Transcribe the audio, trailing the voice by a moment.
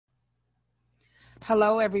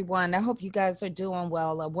Hello, everyone. I hope you guys are doing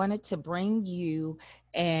well. I wanted to bring you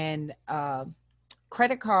an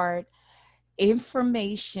credit card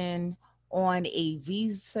information on a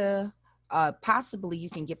Visa. Possibly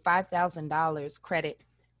you can get $5,000 credit,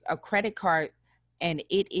 a credit card, and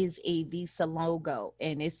it is a Visa logo,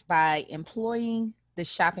 and it's by employing the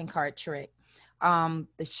shopping cart trick. The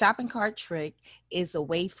shopping cart trick is a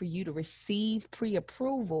way for you to receive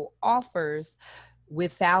pre-approval offers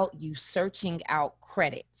without you searching out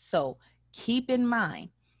credit. So keep in mind,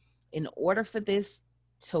 in order for this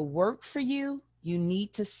to work for you, you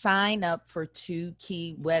need to sign up for two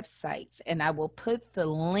key websites. And I will put the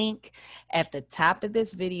link at the top of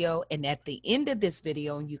this video and at the end of this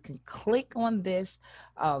video. And you can click on this,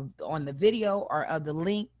 on the video or the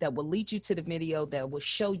link that will lead you to the video that will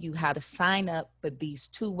show you how to sign up for these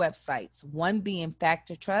two websites. One being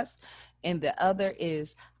Factor Trust and the other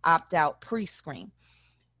is Opt Out Pre-Screen.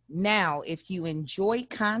 Now, if you enjoy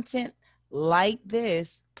content like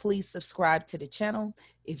this, please subscribe to the channel.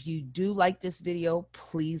 If you do like this video,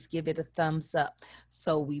 please give it a thumbs up.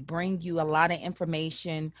 So we bring you a lot of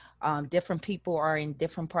information. Different people are in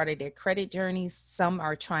different part of their credit journeys. Some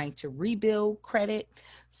are trying to rebuild credit.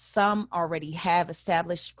 Some already have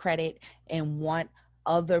established credit and want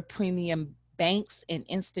other premium banks and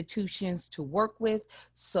institutions to work with.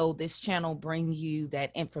 So this channel brings you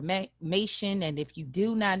that information. And if you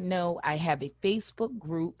do not know, I have a Facebook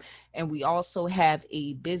group, and we also have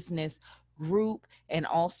a business group and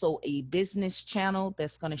also a business channel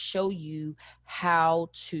that's going to show you how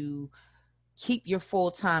to keep your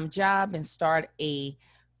full-time job and start a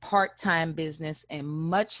part-time business. And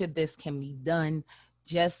much of this can be done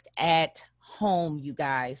just at home, you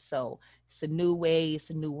guys. So it's a new way, it's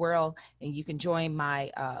a new world, and you can join my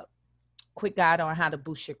quick guide on how to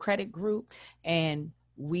boost your credit group. And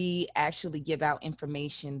we actually give out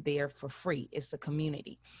information there for free. It's a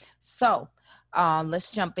community. So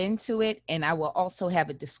let's jump into it. And I will also have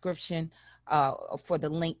a description for the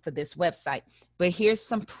link for this website. But here's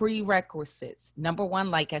some prerequisites. Number one,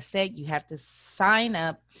 like I said, you have to sign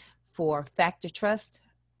up for Factor Trust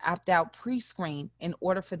Opt Out Pre-Screen in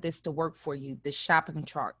order for this to work for you, the shopping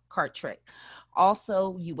cart trick.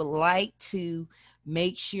 Also, you would like to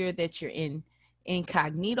make sure that you're in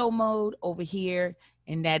incognito mode over here,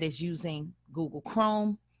 and that is using Google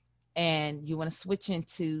Chrome, and you want to switch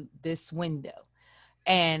into this window.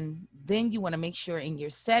 And then you want to make sure in your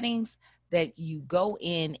settings that you go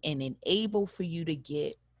in and enable for you to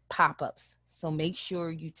get pop-ups. So make sure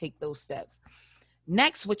you take those steps.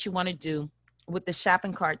 Next, what you want to do with the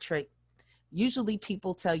shopping cart trick, usually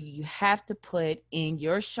people tell you you have to put in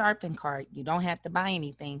your shopping cart, you don't have to buy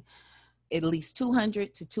anything, at least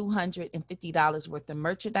 $200 to $250 worth of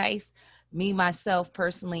merchandise. Me, myself,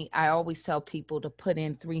 personally, I always tell people to put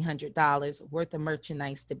in $300 worth of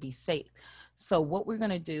merchandise to be safe. So what we're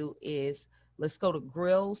going to do is let's go to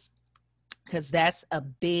grills, because that's a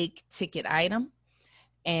big ticket item.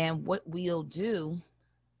 And what we'll do,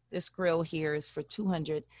 this grill here is for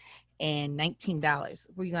 $219.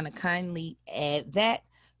 We're going to kindly add that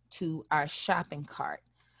to our shopping cart.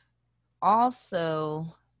 Also,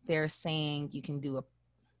 they're saying you can do a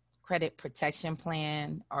credit protection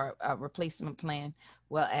plan or a replacement plan.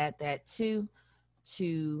 We'll add that too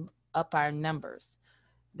to up our numbers.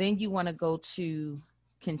 Then you want to go to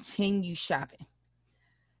continue shopping.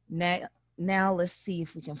 Now let's see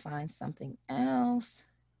if we can find something else.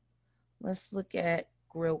 Let's look at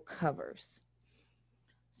grill covers,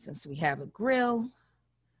 since we have a grill,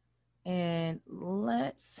 and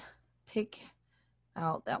let's pick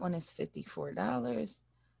out, that one is $54.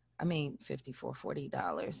 I mean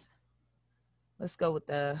 $40. Let's go with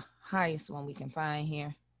the highest one we can find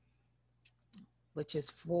here, which is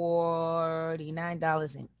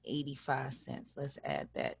 $49.85. Let's add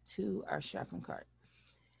that to our shopping cart.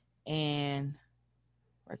 And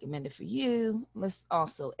recommended for you, let's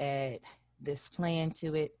also add this plan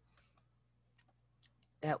to it.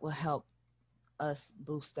 That will help us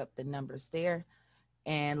boost up the numbers there.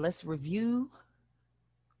 And let's review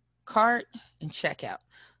cart and checkout.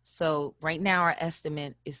 So right now our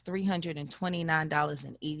estimate is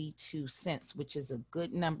 $329.82, which is a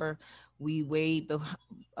good number. We way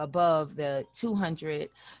above the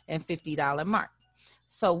 $250 mark.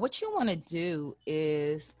 So what you want to do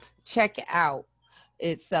is check out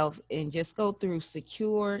itself and just go through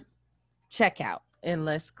secured checkout, and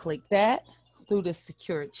let's click that through the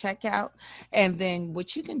secure checkout. And then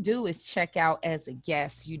what you can do is check out as a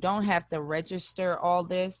guest. You don't have to register all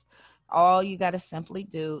this. All you got to simply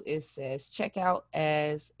do is says check out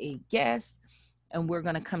as a guest, and we're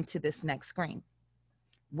going to come to this next screen.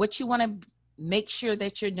 What you want to make sure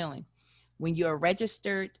that you're doing when you're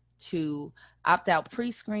registered to opt out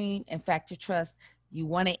pre-screen and factor trust, you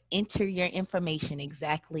want to enter your information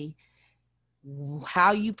exactly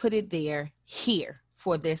how you put it there here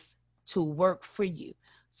for this to work for you.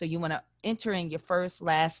 So you want to enter in your first,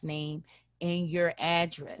 last name, and your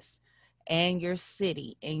address, and your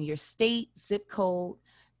city, and your state, zip code,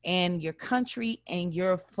 and your country, and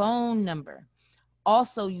your phone number.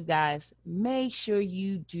 Also, you guys, make sure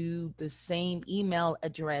you do the same email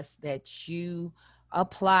address that you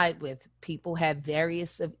applied with. People have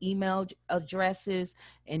various of email addresses,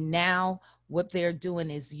 and now what they're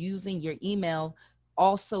doing is using your email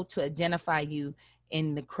also to identify you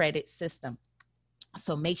in the credit system.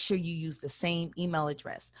 So make sure you use the same email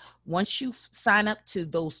address. Once you sign up to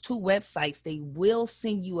those two websites, they will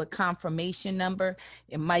send you a confirmation number.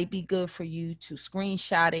 It might be good for you to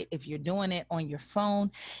screenshot it if you're doing it on your phone,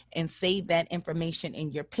 and save that information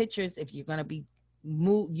in your pictures if you're going to be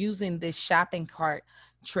using this shopping cart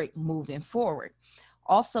trick moving forward.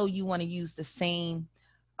 Also, you want to use the same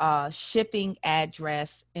shipping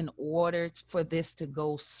address in order for this to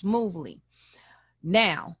go smoothly.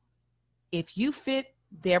 Now, if you fit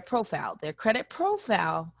their profile, their credit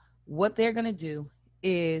profile, what they're going to do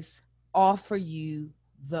is offer you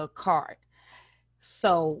the card.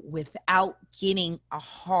 So without getting a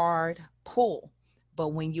hard pull,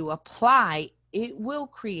 but when you apply, it will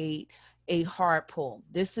create a hard pull.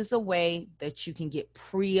 This is a way that you can get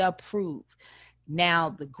pre-approved. Now,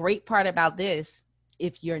 the great part about this,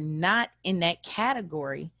 if you're not in that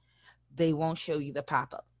category, they won't show you the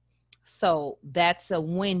pop-up. So that's a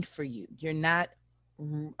win for you. You're not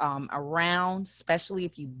around, especially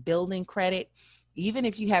if you building credit, even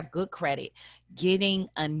if you have good credit, getting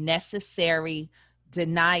unnecessary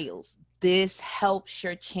denials. This helps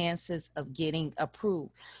your chances of getting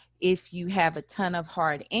approved. If you have a ton of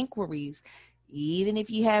hard inquiries, even if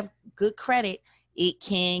you have good credit, it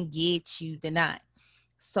can get you denied.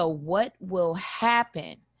 So what will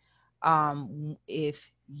happen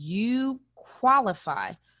if you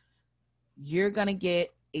qualify? You're going to get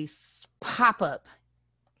a pop-up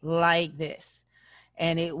like this,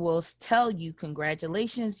 and it will tell you,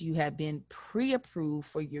 congratulations, you have been pre-approved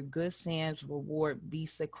for your Good Sam's Reward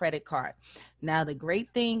Visa credit card. Now, the great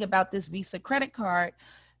thing about this Visa credit card,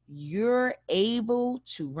 you're able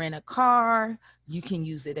to rent a car, you can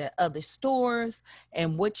use it at other stores,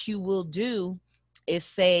 and what you will do is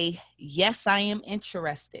say, yes, I am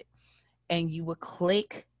interested, and you will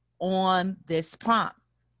click on this prompt.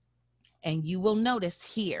 And you will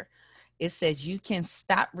notice here, it says you can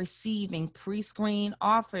stop receiving pre-screen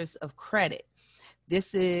offers of credit.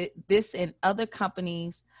 This and other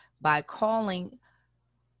companies by calling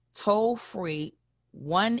toll-free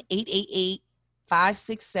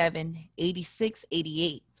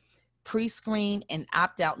 1-888-567-8688. Pre-screen and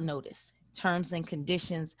opt-out notice. Terms and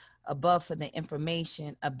conditions above for the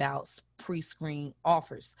information about pre-screen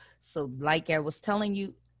offers. So like I was telling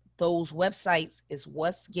you, those websites is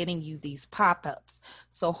what's getting you these pop-ups.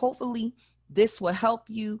 So hopefully this will help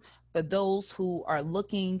you. For those who are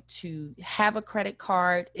looking to have a credit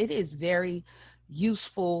card, it is very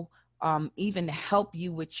useful, even to help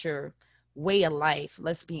you with your way of life.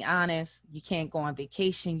 Let's be honest, you can't go on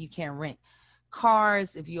vacation, you can't rent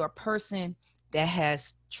cars. If you're a person that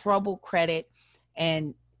has trouble credit,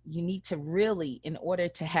 and you need to really, in order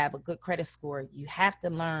to have a good credit score, you have to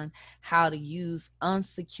learn how to use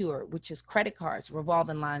unsecured, which is credit cards,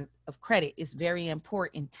 revolving line of credit is very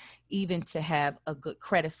important even to have a good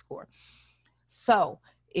credit score. So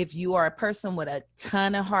if you are a person with a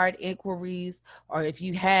ton of hard inquiries, or if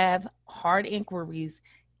you have hard inquiries,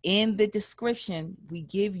 in the description, we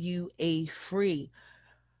give you a free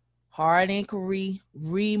hard inquiry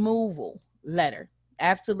removal letter,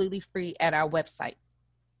 absolutely free at our website.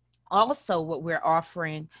 Also, what we're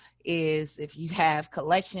offering is if you have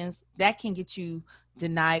collections that can get you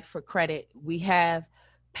denied for credit, we have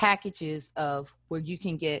packages of where you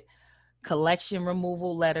can get collection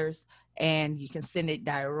removal letters, and you can send it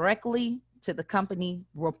directly to the company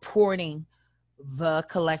reporting the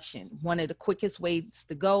collection. One of the quickest ways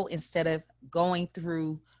to go, instead of going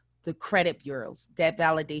through the credit bureaus. That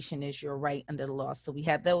validation is your right under the law. So we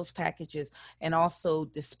have those packages, and also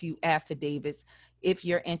dispute affidavits. If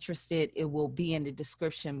you're interested, it will be in the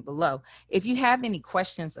description below. If you have any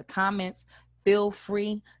questions or comments, feel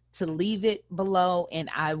free to leave it below and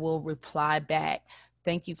I will reply back.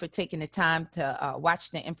 Thank you for taking the time to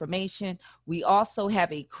watch the information. We also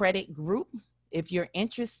have a credit group. If you're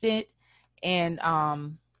interested in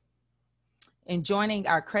joining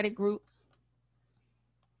our credit group,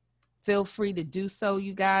 feel free to do so,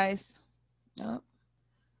 you guys. Oh.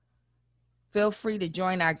 Feel free to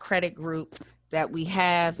join our credit group that we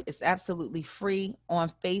have. It's absolutely free on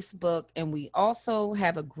Facebook. And we also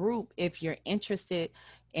have a group if you're interested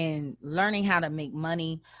in learning how to make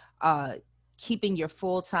money, keeping your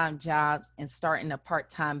full-time jobs and starting a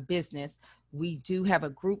part-time business. We do have a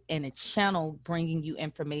group and a channel bringing you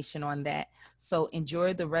information on that. So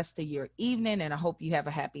enjoy the rest of your evening, and I hope you have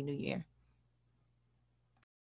a happy new year.